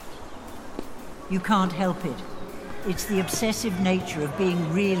You can't help it. It's the obsessive nature of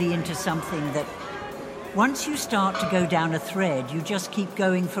being really into something that once you start to go down a thread, you just keep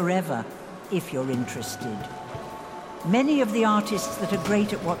going forever, if you're interested. Many of the artists that are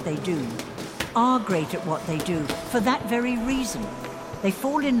great at what they do are great at what they do for that very reason. They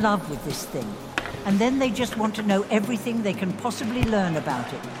fall in love with this thing, and then they just want to know everything they can possibly learn about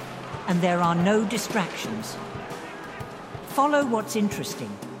it, and there are no distractions. Follow what's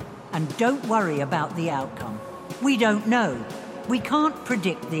interesting, and don't worry about the outcome. We don't know. We can't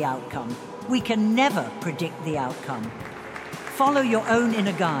predict the outcome. We can never predict the outcome. Follow your own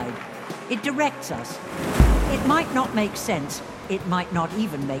inner guide. It directs us. It might not make sense. It might not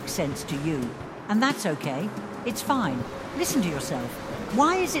even make sense to you. And that's okay. It's fine. Listen to yourself.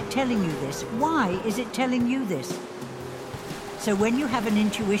 Why is it telling you this? Why is it telling you this? So when you have an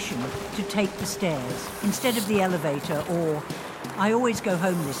intuition to take the stairs instead of the elevator, or I always go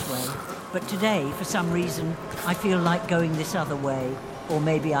home this way, but today, for some reason, I feel like going this other way, or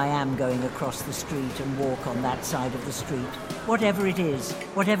maybe I am going across the street and walk on that side of the street. Whatever it is,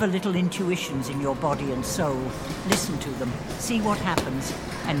 whatever little intuitions in your body and soul, listen to them, see what happens,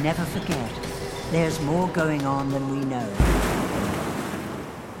 and never forget, there's more going on than we know.